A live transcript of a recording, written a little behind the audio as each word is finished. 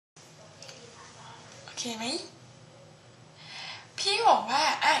เคไหมพี่บอกว่า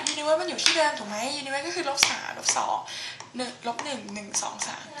ยูนิเวิร์สมันอยู่ที่เดิมถูกไหมยูนิเวิร์สก็คือ-3 -2 1 -1 2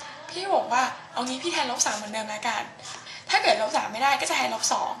 3พี่บอกว่าเอางี้พี่แทน-3เหมือนเดิมแล้วกันถ้าเกิด-3ไม่ได้ก็จะแทน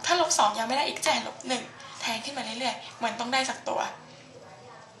-2ถ้า-2ยังไม่ได้อีกจะแทน-1แทนขึ้นมาเรื่อยๆเหมือนต้องได้สักตัว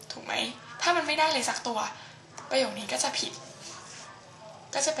ถูกไหมถ้ามันไม่ได้เลยสักตัวประโยคนี้ก็จะผิด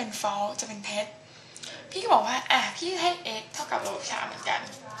ก็จะเป็น false จะเป็นเท็จพี่ก็บอกว่าพี่ให้ x เท่ากับ-3เหมือนกัน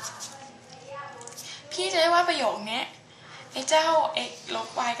พี่จะได้ว่าประโยคนี้ไอ้เจ้า x ลบ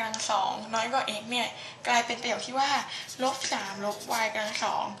y กำลัง2น้อยกว่า x เนี่ยกลายเป็นประโยคที่ว่า-3ลบ y กำลัง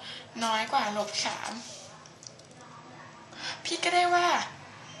2น้อยกว่า-3พี่ก็ได้ว่า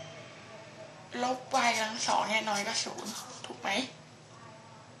ลบ y กำลัง2เนี่ยน้อยกว่า0ถูกไหม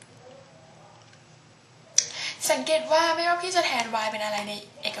สังเกตว่าไม่ว่าพี่จะแทน y เป็นอะไรใน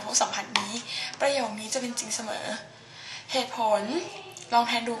เอกภพสัมพันธ์นี้ประโยคนี้จะเป็นจริงเสมอเหตุผลลอง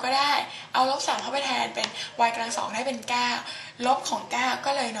แทนดูก็ได้เอา-3เข้าไปแทนเป็น y กำลัง2ได้เป็น9ลบของ9ก็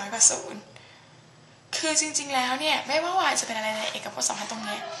เลยน้อยกว่า0คือจริงๆแล้วเนี่ยไม่ว่า y จะเป็นอะไรในเอกภพสัมพันธ์ตรง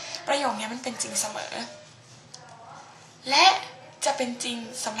นี้ประโยคนี้มันเป็นจริงเสมอและจะเป็นจริง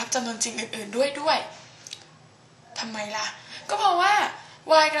สำหรับจำนวนจริงอื่นๆด้วยทำไมล่ะก็เพราะว่า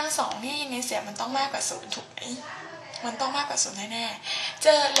y กำลัง2นี่ยังไงเสียมันต้องมากกว่า0ถูกไหมมันต้องมากกว่า0แน่ๆเจ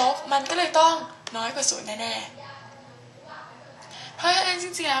อลบมันก็เลยต้องน้อยกว่า0แน่ๆเพราะฉะนั้นจ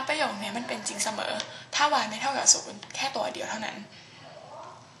ริงๆแล้วประโยคนี้มันเป็นจริงเสมอถ้า y ไม่เท่ากับ0แค่ตัวเดียวเท่านั้น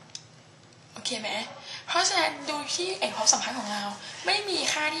โอเคไหมเพราะฉะนั้นดูที่เอกภพสัมพันธ์ของเราไม่มี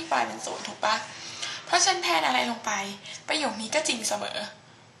ค่าที่ y เป็น0ถูกปะเพราะฉะนั้นแทนอะไรลงไปประโยคนี้ก็จริงเสมอ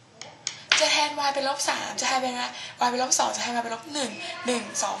จะแทน y เป็น-3จะแทนเป็น y เป็น-2จะแทน y เป็น-1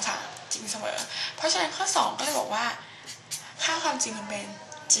 1 2 3จริงเสมอเพราะฉะนั้นข้อ2ก็เลยบอกว่าค่าความจริงมันเป็น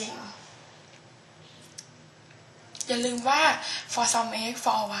จริงอย่าลืมว่า for some x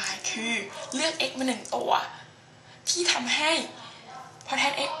for y คือเลือก x มา1ตัวที่ทำให้พอแท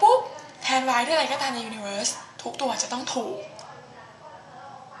น x ปุ๊บแทน y ด้วยอะไรก็ตามใน universe ทุกตัวจะต้องถูก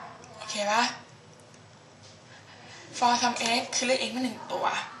โอเคปะ for some x คือเลือก x มา1ตัว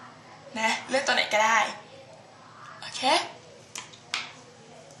นะเลือกตัวไหนก็ได้โอเค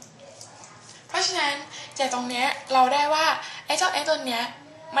เพราะฉะนั้นจากตรงเนี้ยเราได้ว่าไอ้เจ้า x ตัวเนี้ย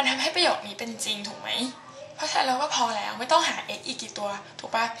มันทำให้ประโยคนี้เป็นจริงถูกไหมเพราะฉะนั้นเราก็พอแล้วไม่ต้องหา x อีกกี่ตัวถู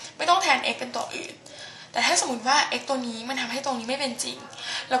กปะไม่ต้องแทน x เป็นตัวอื่นแต่ถ้าสมมติว่า x ตัวนี้มันทำให้ตรงนี้ไม่เป็นจริง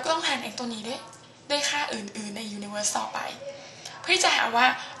เราก็ต้องแทน x ตัวนี้ด้วยค่าอื่นๆใน universe ต่อไปเพื่อที่จะหาว่า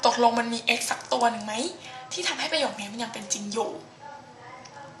ตกลงมันมี x สักตัวหนึ่งไหมที่ทำให้ประโยคนี้มันยังเป็นจริงอยู่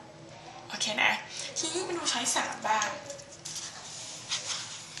โอเคนะทีนี้มาดูช้อย3บ้าง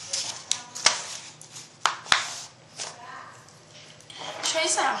ช้อย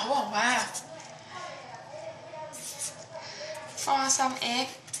3เขาบอกว่า for some x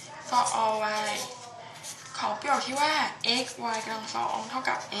for all y ขอประโยคที่ว่า x y กำลัง2เท่า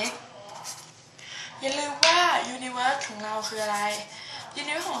กับ x อย่าลืมว่า universe ของเราคืออะไร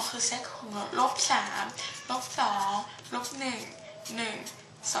universe ของเราคือเซตของ-3 -2 -1 1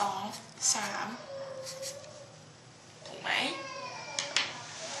 2 3ถูกไหม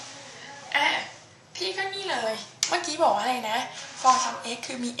พี่ก็นี่เลยเมื่อกี้บอกว่าอะไรนะ for some x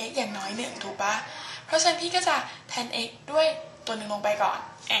คือมี x อย่างน้อย1ถูกปะเพราะฉะนั้นพี่ก็จะแทน x ด้วยตัวหนึ่งลงไปก่อน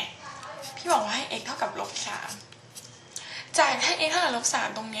พี่บอกว่าให้ x เท่ากับ-3จากให้ x เท่ากับ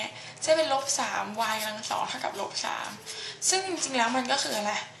-3ตรงเนี้ยจะเป็น-3 y กำลัง2เท่ากับ-3ซึ่งจริงๆแล้วมันก็คืออะ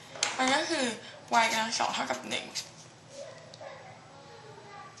ไรมันก็คือ y กำลัง2เท่ากับ1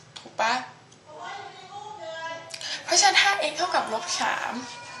ถูกปะเพราะฉะนั้นถ้า x เท่ากับ-3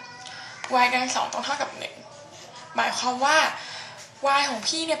 y กำลัง2ต้องเท่ากับ1หมายความว่า y ของ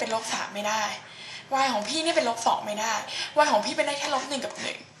พี่เนี่ยเป็น-3ไม่ได้ y ของพี่เนี่ยเป็น-2ไม่ได้ y ของพี่เป็นได้แค่-1กับ1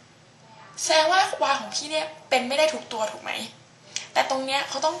แสดงว่า y ของพี่เนี่ยเป็นไม่ได้ทุกตัวถูกไหมแต่ตรงเนี้ย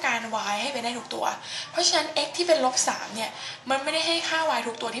เขาต้องการ y ให้เป็นได้ทุกตัวเพราะฉะนั้น x ที่เป็น-3เนี่ยมันไม่ได้ให้ค่า y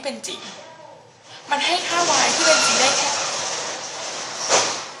ทุกตัวที่เป็นจริงมันให้ค่า y ที่เป็นจริงไ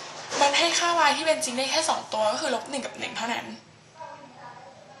ด้แค่2ตัวก็คือ-1กับ1เท่านั้น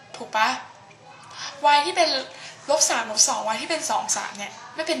ถูกปะ y ที่เป็น-3 -2 y ที่เป็น2 3เนี่ย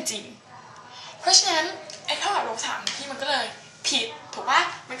ไม่เป็นจริงเพราะฉะนั้นไอ้เท่ากับ-3ที่มันก็เลยผิดถูกปะ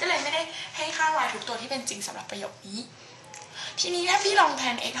มันก็เลยไม่ได้ให้ค่า y ทุกตัวที่เป็นจริงสำหรับประโยคนี้ทีนี้ถ้าพี่ลองแท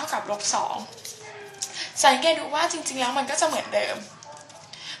น x เท่ากับ-2สังเกตดูว่าจริงๆแล้วมันก็จะเหมือนเดิม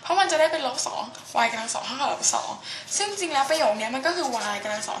เพราะมันจะได้เป็น-2 y กำลัง2เท่ากับ2ซึ่งจริงแล้วประโยคนี้มันก็คือ y ก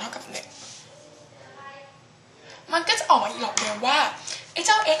ำลัง2เท่ากับ1มันก็จะออกมาอีกหลอกเดิมว่าไอ้เ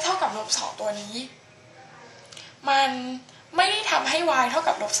จ้า x เท่ากับ-2ตัวนี้มันไม่ได้ทำให้ y เท่า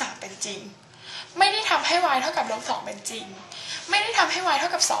กับ-3เป็นจริง ไม่ได้ทำให้ y เท่ากับลบ2เป็นจริงไม่ได้ทำให้ y เท่า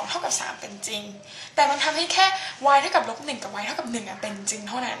กับ2เท่ากับ3เป็นจริงแต่มันทำให้แค่ y เท่ากับลบ1กับ y เท่ากับ1เป็นจริง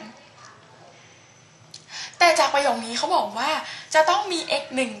เท่านั้นแต่จากประโยคนี้เขาบอกว่าจะต้องมี x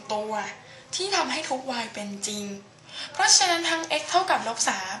 1ตัวที่ทำให้ทุก y เป็นจริงเพราะฉะนั้นทั้ง x เท่ากับลบ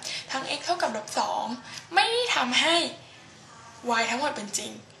3ทั้ง x เท่ากับลบ2ไม่ได้ทำให้ y ทั้งหมดเป็นจริ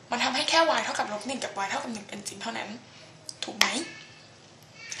งมันทำให้แค่ y เท่ากับลบ1กับ y เท่ากับ1เป็นจริงเท่านั้นถูกไหม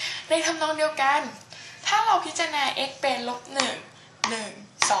ในทำนองเดียวกันถ้าเราพิจารณา x เป็นลบ1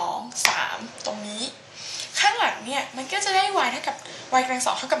 1 2 3ตรงนี้ข้างหลังเนี่ยมันก็จะได้ y เท่ากับ y กำลัง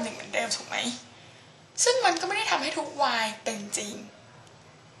2เท่ากับ1เหมือนเดิมถูกไหมซึ่งมันก็ไม่ได้ทำให้ทุก y เป็นจริง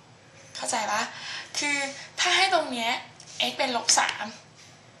เข้าใจปะคือถ้าให้ตรงเนี้ย x เป็นลบ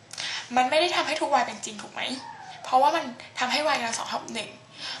3มันไม่ได้ทำให้ทุก y เป็นจริงถูกไหมเพราะว่ามันทำให้ y กำลัง2เท่ากับ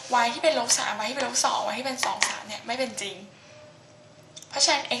1 y ที่เป็นลบ3 y ที่เป็นลบ2 y ที่เป็น2 3เนี่ยไม่เป็นจริงเพราะฉ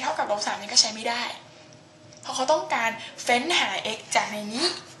ะนั้น x เท่ากับลบ3นี่ก็ใช้ไม่ได้เพราะเขาต้องการเฟ้นหา x จากในนี้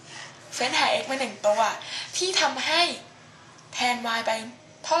เฟ้นหา x มา1ตัวที่ทำให้แทน y ไป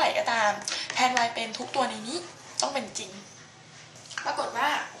เท่าไหร่ก็ตามแทน y เป็นทุกตัวในนี้ต้องเป็นจริงปรากฏว่า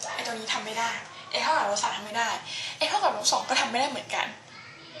ไอ้ตัวนี้ทำไม่ได้ x เท่ากับลบ3ทำไม่ได้ x เท่ากับลบ2ก็ทำไม่ได้เหมือนกัน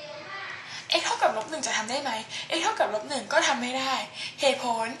x เท่ากับลบ1จะทำได้ไหม x เท่ากับลบ1ก็ทำไม่ได้เหตุผ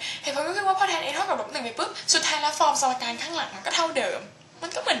ลก็คือว่าพอแทน x เท่ากับลบ1ไปปุ๊บสุดท้ายแล้วฟอร์มสมการข้างหลังมันก็เท่าเดิมมั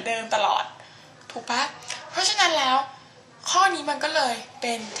นก็เหมือนเดิมตลอดถูกปะเพราะฉะนั้นแล้วข้อนี้มันก็เลยเ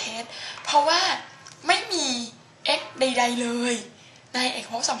ป็นเท็จเพราะว่าไม่มี x ใดๆเลยในเอก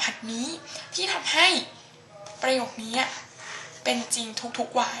ภพสัมพัทธ์นี้ที่ทำให้ประโยคนี้เป็นจริงทุก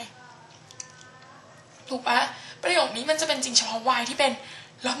ๆ y ถูกปะประโยคนี้มันจะเป็นจริงเฉพาะ y ที่เป็น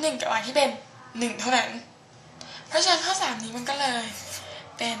ลบ1กับ y ที่เป็น1เท่านั้นเพราะฉะนั้นข้อ3นี้มันก็เลย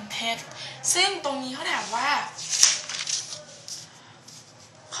เป็นเท็จซึ่งตรงนี้เขาถามว่า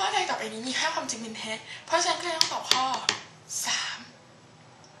ข้อใดต่อไปนี้มีค่าความจริงเป็นเท็จเพราะฉะนั้นก็ต้องตอบข้อ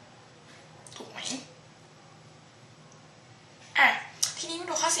3ถูกไหมทีนี้มา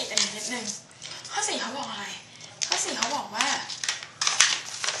ดูข้อ4กันอีกนิดนึงข้อ4เขาบอกอะไรข้อ4เขาบอกว่า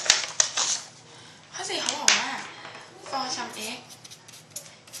for some x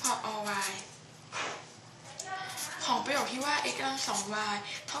for all y ของประโยคที่ว่า x กำลัง2 y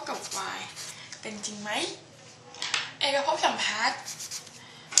เท่ากับ y เป็นจริงไหมเอกภพสัมพัทธ์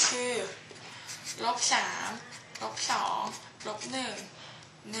คือลบ3ลบ2ลบ1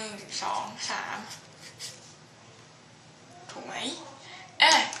 1 2 3ถูกไหม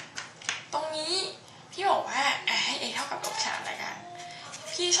ตรงนี้พี่บอกว่าให้ x เท่ากับลบ3ละกัน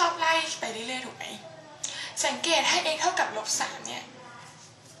พี่ชอบไล่ไปเรื่อยๆถูกไหมสังเกตให้ x เท่ากับลบ3เนี่ย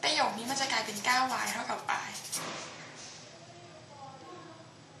ประโยคนี้มันจะกลายเป็น 9y เท่ากับ y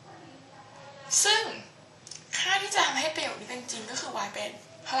ซึ่งค่าที่จะทำให้ประโยคนี้เป็นจริงก็คือ y เป็น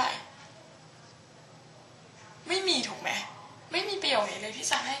เท่าไหร่ไม่มีถูกไหมไม่มีประโยคไหนเลยที่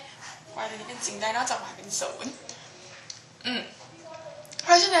จะให้ y ตัวนี้เป็นจริงได้นอกจาก y เป็น0เพ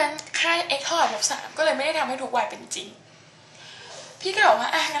ราะฉะนั้นค่า x เท่ากับลบ3ก็เลยไม่ได้ทำให้ทุก y เป็นจริงพี่ก็บอกว่า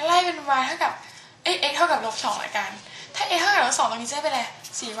งั้นไล่เป็น y เท่ากับx เท่ากับลบ2ละกันถ้า x เท่ากับลบ2ตรงนี้จะเป็นอะไร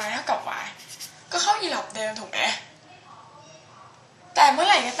 4y เท่ากับ y ก็เข้าอีหลอบเดิมถูกไหมแต่เมื่อ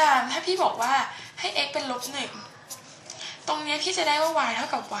ไหร่ก็ตามถ้าพี่บอกว่าให้ x เป็นลบ1ตรงนี้พี่จะได้ว่า y เท่า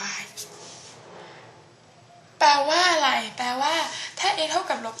กับ y แปลว่าอะไรแปลว่าถ้า x เท่า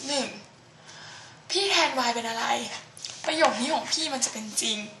กับลบ1พี่แทน y เป็นอะไรประโยคนี้ของพี่มันจะเป็นจ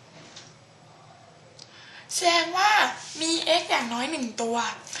ริงแสดงว่ามี x อย่างน้อย1ตัว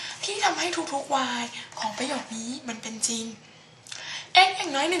ที่ทำให้ทุกๆ y ของประโยคนี้มันเป็นจริง x อย่า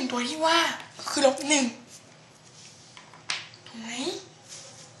งน้อย1ตัวที่ว่าคือลบ1ถูกไหม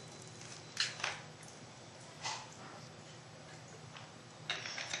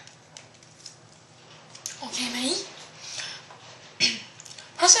โอเคไหม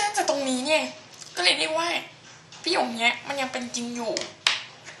เพราะฉะนั้นจากตรงนี้เนี่ยก็เลยเรียกว่าประโยคนี้มันยังเป็นจริงอยู่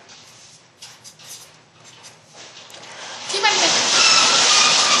ที่มันเป็น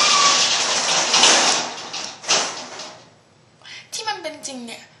จริง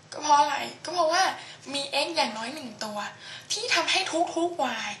เนี่ยก็เพราะอะไรก็เพราะว่ามี x อย่างน้อย1ตัวที่ทำให้ทุกๆ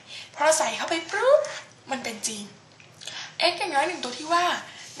y พอใส่เข้าไปปุ๊บมันเป็นจริง x อย่างน้อย1ตัวที่ว่า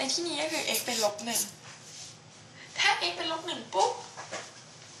ในที่นี้ก็คือ x เป็นลบ1ถ้า x เป็นลบ1ปุ๊บ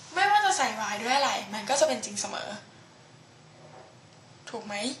ไม่ว่าจะใส่ y ด้วยอะไรมันก็จะเป็นจริงเสมอถูกไ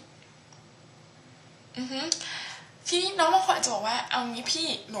หมทีนี้น้องบางคนอาจจะบอกว่าเอางี้พี่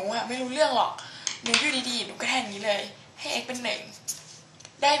หนูไม่รู้เรื่องหรอกหนูอยู่ดีๆหนูก็แทนนี้เลยให้ x เป็น1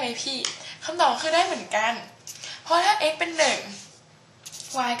ได้ไหมพี่คำตอบคือได้เหมือนกันเพราะถ้า x เป็น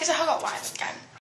1 y ก็จะเท่ากับ y เหมือนกัน